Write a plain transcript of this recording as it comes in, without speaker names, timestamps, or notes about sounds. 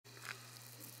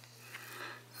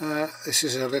This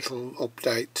is a little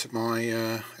update to my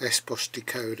SBUS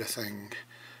decoder thing,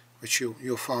 which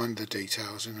you'll find the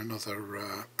details in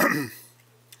another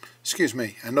excuse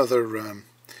me, another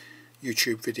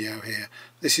YouTube video here.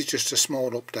 This is just a small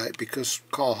update because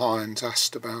Carl Hines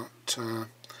asked about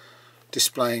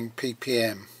displaying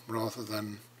ppm rather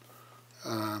than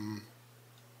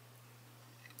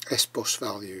SBUS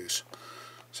values.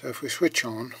 So if we switch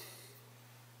on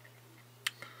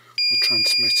the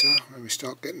transmitter and we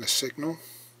start getting a signal,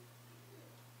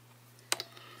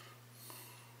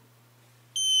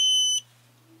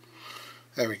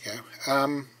 there we go.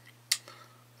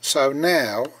 So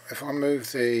now if I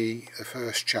move the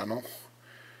first channel,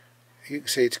 you can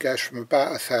see it goes from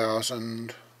about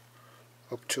 1000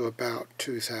 up to about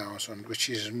 2000, which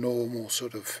is a normal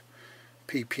sort of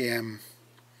ppm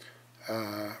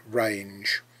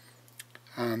range,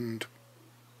 and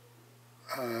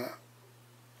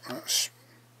that's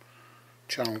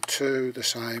channel 2, the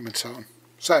same, and so on,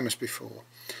 same as before.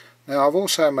 Now I've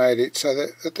also made it so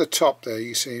that at the top there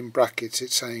you see in brackets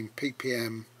it's saying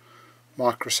ppm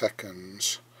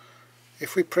microseconds.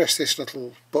 If we press this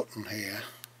little button here,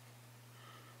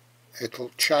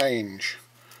 it'll change,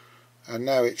 and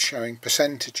now it's showing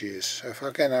percentages. So if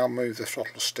again I'll move the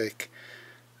throttle stick,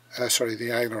 the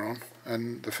aileron,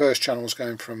 and the first channel is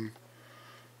going from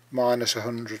minus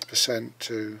 100%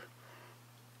 to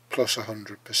plus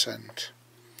 100%,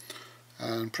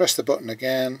 and press the button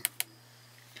again,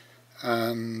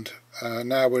 and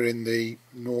now we're in the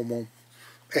normal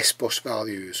SBUS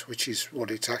values, which is what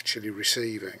it's actually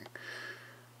receiving.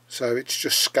 So it's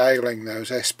just scaling those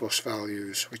SBUS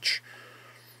values, which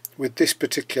with this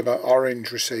particular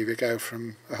orange receiver go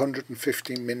from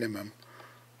 150 minimum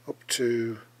up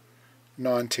to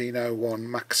 1901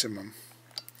 maximum,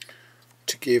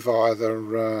 to give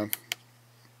either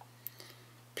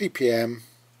ppm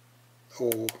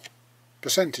or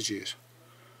percentages.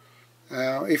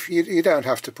 Now if you don't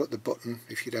have to put the button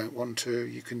if you don't want to,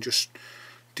 you can just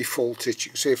default it.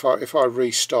 You can see if I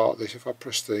restart this, if I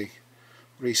press the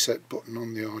reset button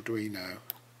on the Arduino,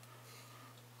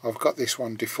 I've got this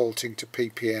one defaulting to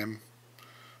ppm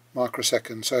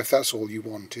microseconds. So if that's all you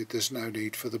wanted, there's no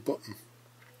need for the button.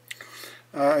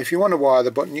 If you want to wire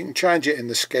the button, you can change it in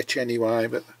the sketch anyway,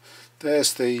 but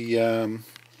there's the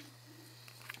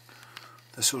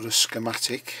sort of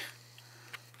schematic.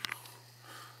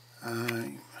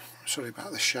 Sorry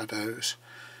about the shadows.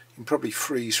 You can probably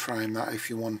freeze frame that if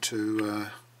you want to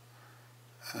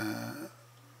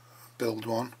build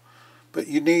one, but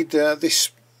you need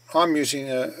this. I'm using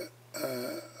a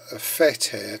FET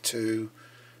here to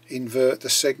invert the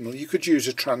signal. You could use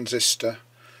a transistor,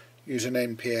 use an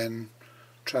NPN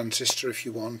transistor if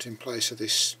you want in place of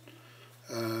this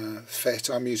FET.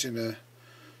 I'm using a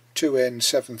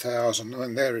 2N7000,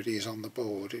 and there it is on the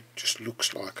board. It just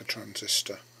looks like a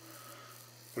transistor,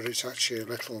 but it's actually a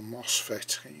little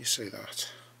MOSFET. Can you see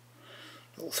that?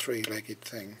 Little three-legged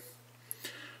thing.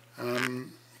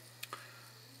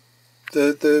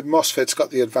 The MOSFET's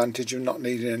got the advantage of not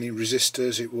needing any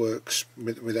resistors. It works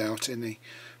without any.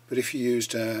 But if you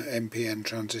used a NPN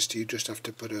transistor, you just have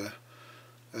to put a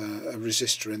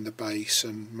resistor in the base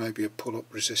and maybe a pull-up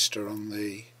resistor on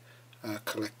the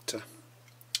collector.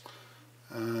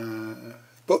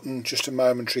 Button, just a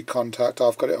momentary contact.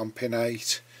 I've got it on pin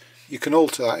 8. You can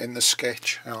alter that in the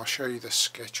sketch, and I'll show you the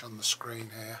sketch on the screen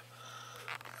here.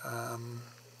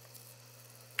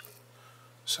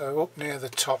 So up near the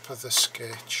top of the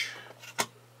sketch,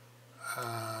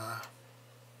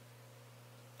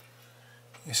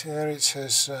 you see there it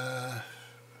says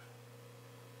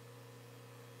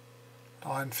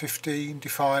line 15,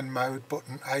 define mode,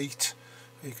 button 8.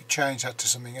 You could change that to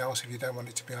something else if you don't want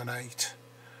it to be on 8.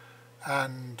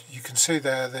 And you can see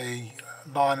there the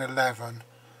line 11.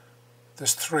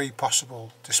 There's 3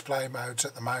 possible display modes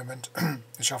at the moment,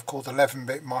 which I've called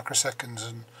 11-bit microseconds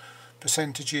and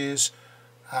percentages,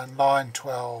 and line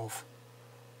 12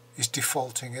 is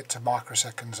defaulting it to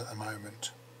microseconds at the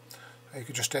moment. So you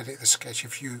could just edit the sketch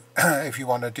if you if you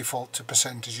want to default to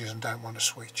percentages and don't want to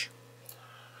switch.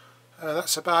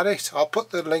 That's about it. I'll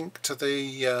put the link to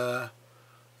the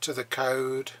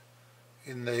code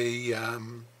in the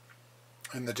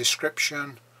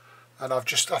description. And I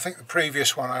think the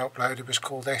previous one I uploaded was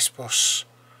called SBUS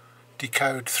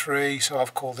Decode 3, so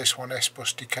I've called this one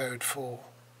SBUS Decode 4.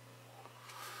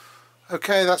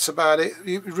 Okay, that's about it.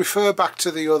 You refer back to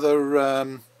the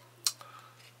other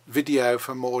video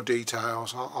for more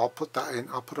details. I'll put that in.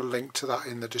 I'll put a link to that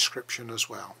in the description as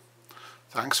well.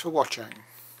 Thanks for watching.